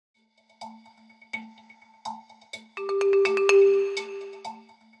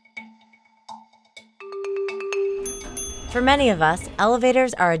For many of us,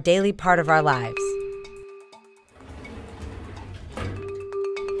 elevators are a daily part of our lives.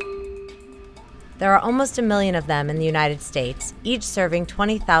 There are almost 1 million of them in the United States, each serving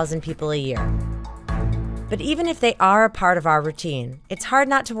 20,000 people a year. But even if they are a part of our routine, it's hard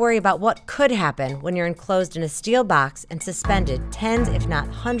not to worry about what could happen when you're enclosed in a steel box and suspended tens, if not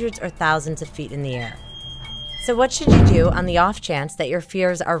hundreds or thousands of feet in the air. So what should you do on the off chance that your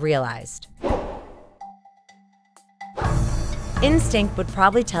fears are realized? Instinct would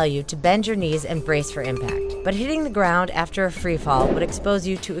probably tell you to bend your knees and brace for impact, but hitting the ground after a free fall would expose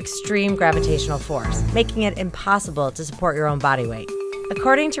you to extreme gravitational force, making it impossible to support your own body weight.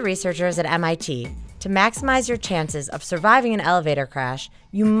 According to researchers at MIT, to maximize your chances of surviving an elevator crash,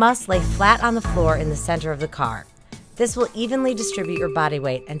 you must lay flat on the floor in the center of the car. This will evenly distribute your body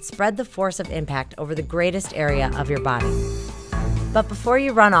weight and spread the force of impact over the greatest area of your body. But before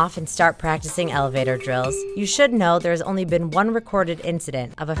you run off and start practicing elevator drills, you should know there has only been one recorded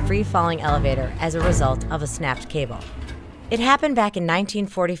incident of a free-falling elevator as a result of a snapped cable. It happened back in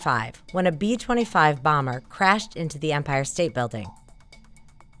 1945 when a B-25 bomber crashed into the Empire State Building.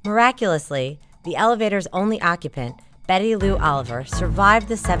 Miraculously, the elevator's only occupant, Betty Lou Oliver, survived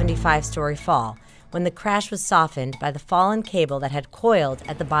the 75-story fall when the crash was softened by the fallen cable that had coiled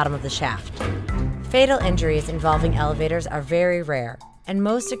at the bottom of the shaft. Fatal injuries involving elevators are very rare, and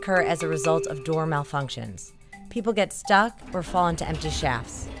most occur as a result of door malfunctions. People get stuck or fall into empty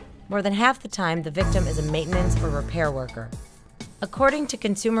shafts. More than half the time, the victim is a maintenance or repair worker. According to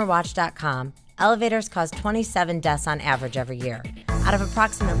ConsumerWatch.com, elevators cause 27 deaths on average every year, out of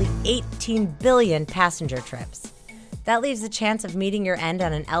approximately 18 billion passenger trips. That leaves the chance of meeting your end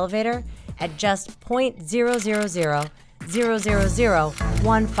on an elevator at just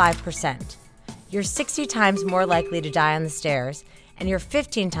 0.0000015%. You're 60 times more likely to die on the stairs, and you're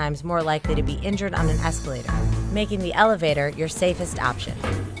 15 times more likely to be injured on an escalator, making the elevator your safest option.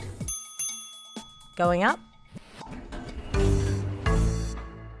 Going up?